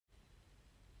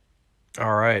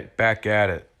All right, back at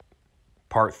it.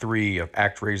 Part 3 of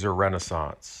Actraiser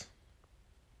Renaissance.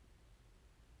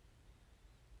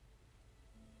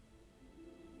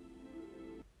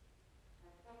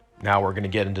 Now we're going to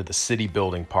get into the city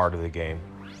building part of the game.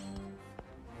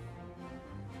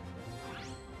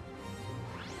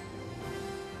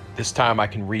 This time I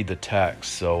can read the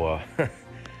text, so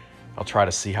I'll try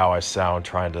to see how I sound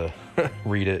trying to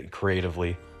read it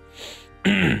creatively.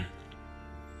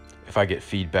 If I get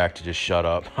feedback to just shut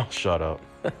up, I'll shut up.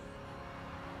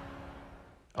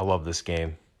 I love this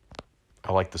game.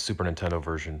 I like the Super Nintendo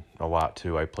version a lot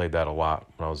too. I played that a lot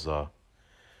when I was,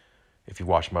 if you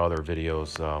watch my other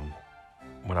videos,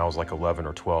 when I was like 11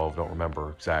 or 12, don't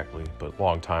remember exactly, but a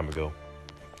long time ago.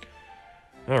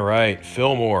 All right,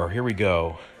 Fillmore, here we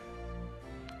go.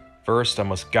 First, I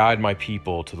must guide my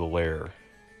people to the lair.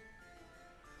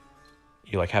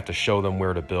 You have to show them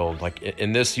where to build. Like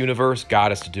in this universe,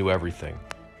 God has to do everything.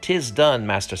 "'Tis done,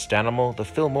 Master Stanimal. The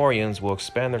Fillmorians will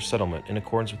expand their settlement in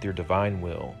accordance with your divine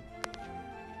will."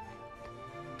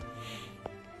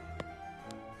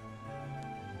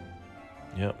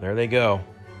 Yep, there they go.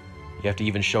 You have to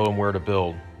even show them where to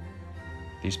build.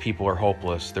 These people are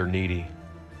hopeless. They're needy.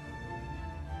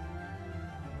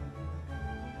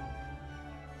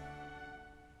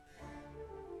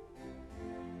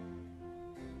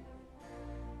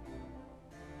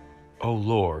 O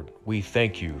Lord, we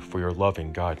thank you for your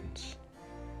loving guidance.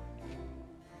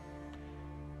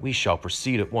 We shall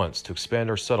proceed at once to expand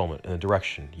our settlement in the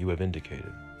direction you have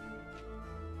indicated.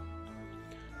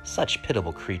 Such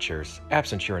pitiable creatures.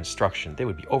 Absent your instruction, they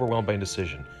would be overwhelmed by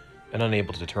indecision and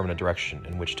unable to determine a direction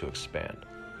in which to expand.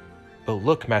 But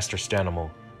look, Master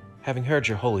Stanimal, having heard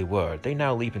your holy word, they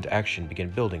now leap into action and begin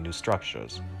building new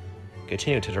structures.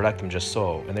 Continue to direct them just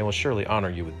so, and they will surely honor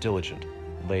you with diligent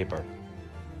labor.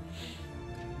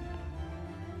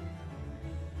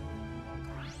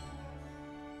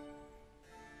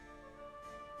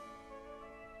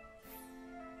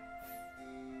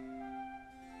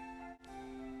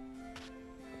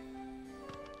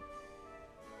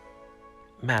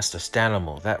 Master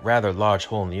Stanimal, that rather large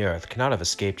hole in the earth cannot have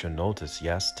escaped your notice,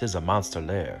 yes? 'Tis a monster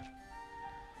lair.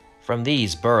 From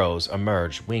these burrows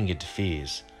emerge winged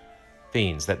fiends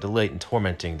that delight in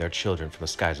tormenting their children from the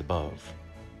skies above.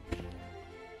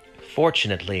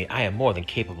 Fortunately, I am more than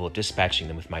capable of dispatching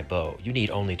them with my bow. You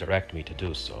need only direct me to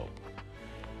do so.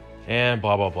 And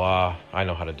blah, blah, blah. I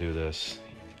know how to do this.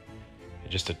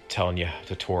 Just telling you a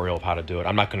tutorial of how to do it.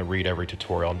 I'm not going to read every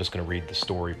tutorial. I'm just going to read the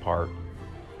story part.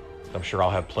 I'm sure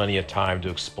I'll have plenty of time to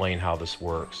explain how this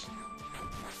works.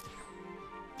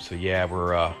 So yeah,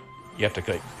 you have to,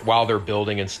 while they're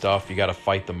building and stuff, you got to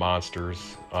fight the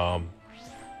monsters.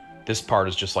 This part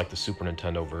is just like the Super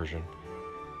Nintendo version.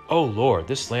 Oh Lord,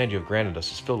 this land you have granted us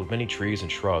is filled with many trees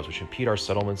and shrubs which impede our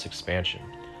settlement's expansion.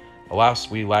 Alas,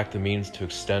 we lack the means to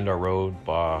extend our road.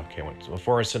 So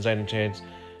for instance,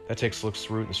 that takes looks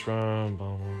root and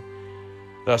strong.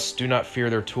 Thus, do not fear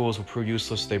their tools will prove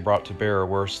useless if they brought to bear, or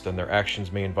worse, than their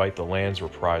actions may invite the land's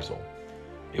reprisal.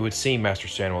 It would seem, Master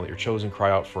Stanwell, that your chosen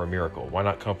cry out for a miracle. Why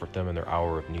not comfort them in their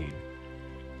hour of need?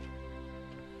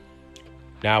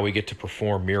 Now we get to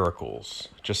perform miracles,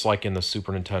 just like in the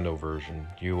Super Nintendo version.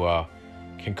 You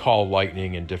can call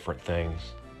lightning and different things.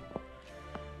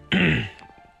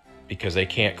 Because they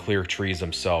can't clear trees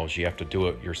themselves. You have to do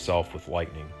it yourself with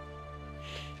lightning.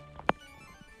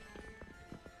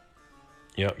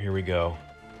 Yep, here we go.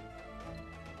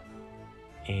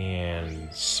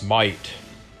 And smite.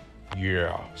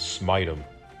 Yeah, smite them.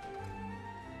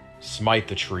 Smite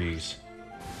the trees.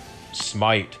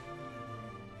 Smite.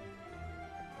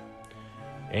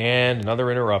 And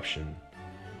another interruption.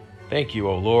 Thank you,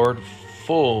 O Lord.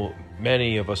 Full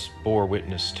many of us bore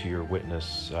witness to your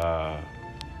witness.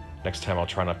 Next time I'll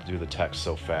try not to do the text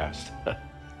so fast.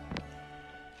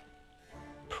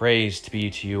 Praise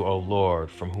be to you, O Lord,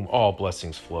 from whom all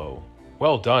blessings flow.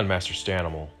 Well done, Master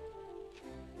Stanimal.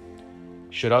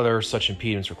 Should other such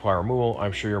impediments require removal,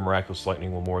 I'm sure your miraculous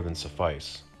lightning will more than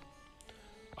suffice.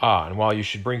 Ah, and while you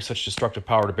should bring such destructive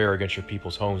power to bear against your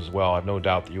people's homes as well, I've no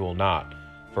doubt that you will not,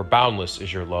 for boundless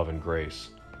is your love and grace.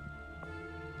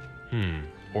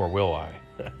 Or will I?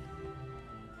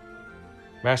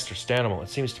 Master Stanimal, it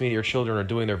seems to me that your children are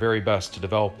doing their very best to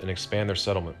develop and expand their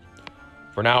settlement.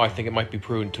 For now, I think it might be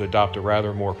prudent to adopt a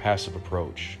rather more passive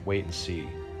approach. Wait and see.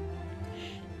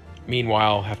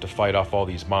 Meanwhile, have to fight off all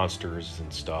these monsters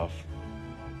and stuff.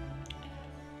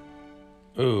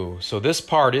 Ooh, so this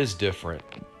part is different.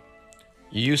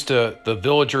 The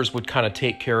villagers would kind of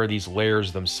take care of these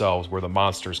lairs themselves where the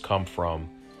monsters come from.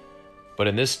 But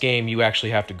in this game, you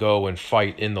actually have to go and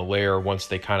fight in the lair once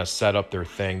they kind of set up their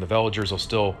thing. The villagers will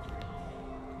still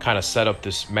kind of set up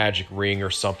this magic ring or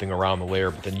something around the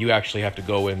lair, but then you actually have to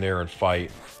go in there and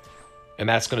fight. And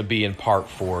that's going to be in part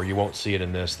 4. You won't see it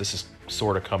in this. This is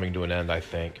sort of coming to an end, I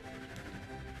think.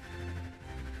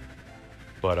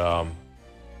 But,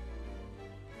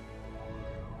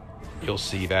 you'll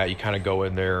see that. You kind of go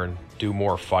in there and do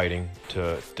more fighting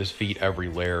to defeat every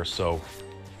lair, so...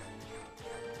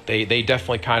 They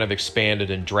definitely kind of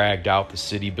expanded and dragged out the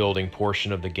city building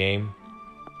portion of the game.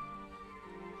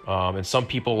 And some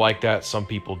people like that, some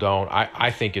people don't.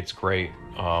 I think it's great.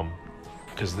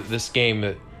 Because this game,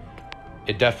 it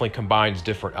definitely combines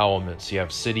different elements. You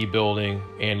have city building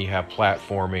and you have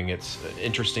platforming. It's an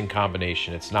interesting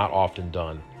combination. It's not often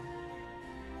done.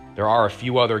 There are a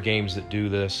few other games that do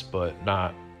this, but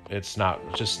it's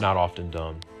just not often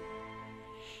done.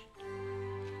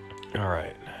 All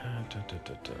right.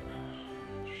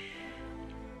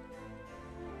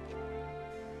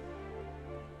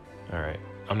 All right.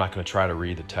 I'm not going to try to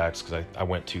read the text because I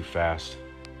went too fast.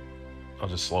 I'll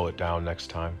just slow it down next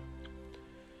time.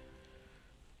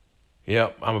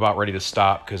 Yep, I'm about ready to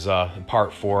stop because in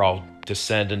part 4 I'll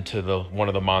descend into one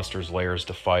of the monsters' lairs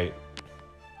to fight.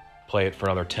 Play it for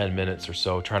another 10 minutes or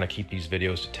so, trying to keep these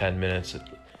videos to 10 minutes.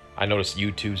 I noticed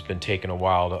YouTube's been taking a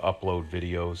while to upload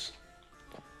videos.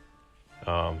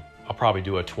 I'll probably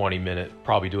do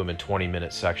probably do them in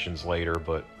 20-minute sections later,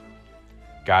 but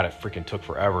God, it freaking took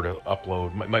forever to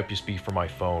upload. Might just be for my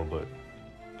phone, but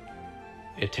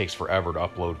it takes forever to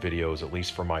upload videos, at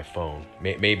least for my phone.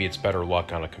 Maybe it's better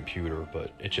luck on a computer,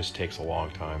 but it just takes a long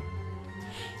time.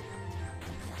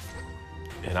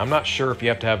 And I'm not sure if you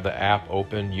have to have the app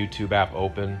open, YouTube app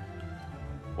open,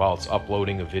 while it's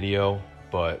uploading a video,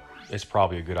 but it's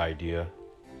probably a good idea.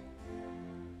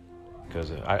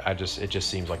 Because it just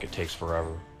seems like it takes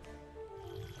forever.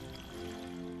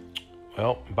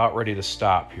 Well, about ready to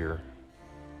stop here.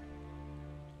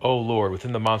 Oh Lord,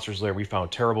 within the monster's lair we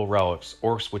found terrible relics,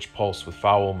 orcs which pulse with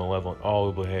foul, malevolent,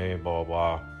 oh, blah, blah,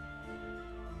 blah.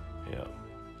 Yeah.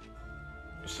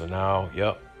 So now,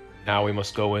 yep. Now we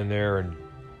must go in there and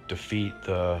defeat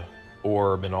the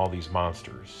orb and all these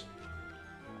monsters.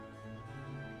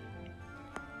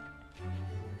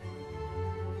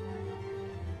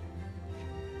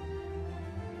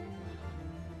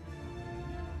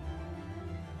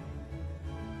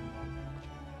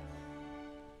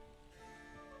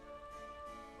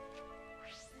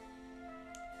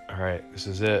 Alright, this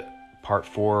is it. Part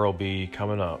 4 will be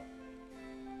coming up.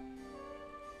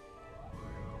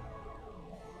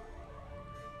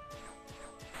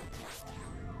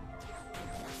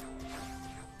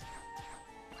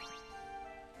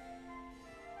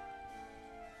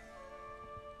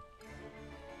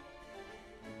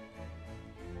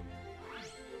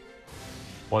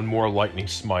 One more lightning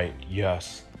smite,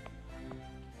 yes.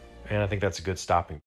 And I think that's a good stopping